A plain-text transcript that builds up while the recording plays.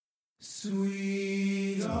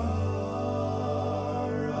Sweet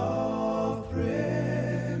hour of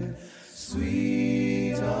prayer,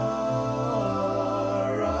 sweet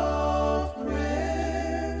hour of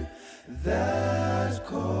prayer that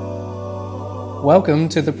calls. Welcome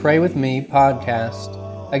to the Pray With Me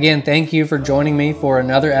podcast. Again, thank you for joining me for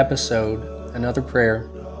another episode, another prayer.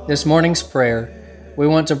 This morning's prayer, we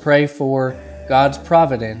want to pray for God's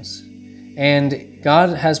providence. And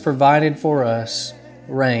God has provided for us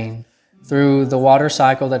rain through the water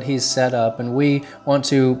cycle that He's set up, and we want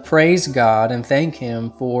to praise God and thank Him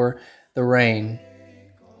for the rain.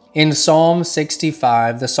 In Psalm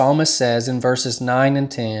 65, the psalmist says in verses 9 and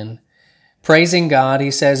 10, praising God,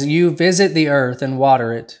 he says, "You visit the earth and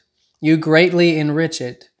water it. You greatly enrich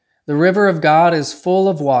it. The river of God is full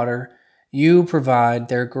of water. You provide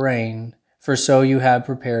their grain, for so you have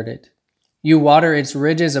prepared it. You water its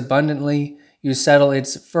ridges abundantly. You settle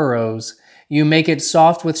its furrows. You make it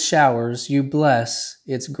soft with showers. You bless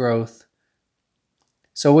its growth."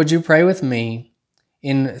 So would you pray with me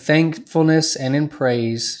in thankfulness and in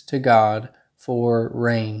praise to God for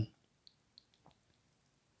rain?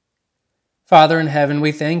 Father in heaven,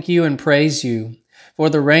 we thank you and praise you for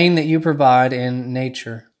the rain that you provide in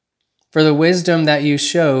nature, for the wisdom that you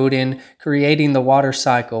showed in creating the water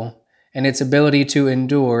cycle and its ability to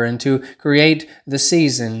endure and to create the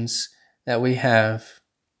seasons that we have.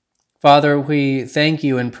 Father, we thank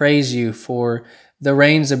you and praise you for the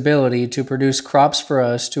rain's ability to produce crops for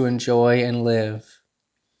us to enjoy and live.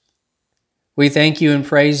 We thank you and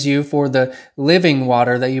praise you for the living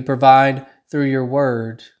water that you provide through your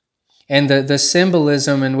word, and the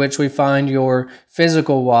symbolism in which we find your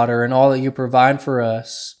physical water and all that you provide for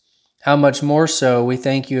us. How much more so we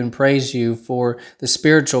thank you and praise you for the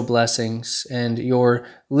spiritual blessings and your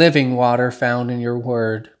living water found in your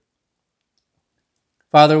word.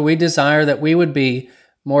 Father, we desire that we would be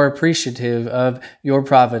more appreciative of your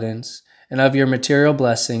providence and of your material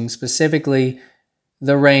blessings, specifically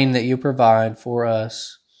the rain that you provide for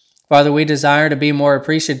us. Father, we desire to be more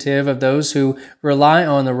appreciative of those who rely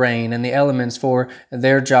on the rain and the elements for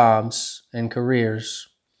their jobs and careers.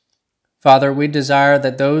 Father, we desire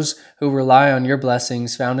that those who rely on your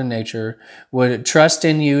blessings found in nature would trust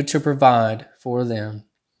in you to provide for them.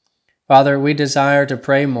 Father, we desire to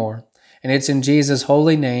pray more, and it's in Jesus'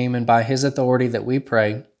 holy name and by His authority that we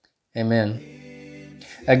pray. Amen.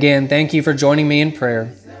 Again, thank you for joining me in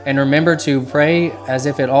prayer. And remember to pray as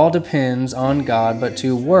if it all depends on God, but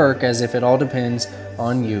to work as if it all depends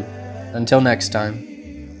on you. Until next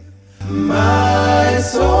time. My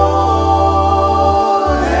soul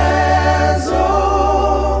has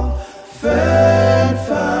often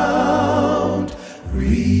found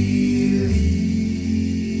relief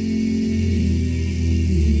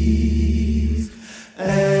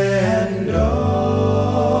and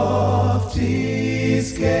oft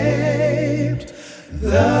escaped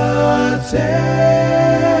the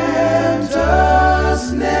tempter's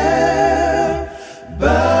snare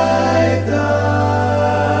by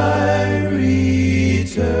thy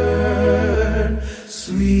return,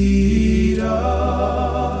 sweet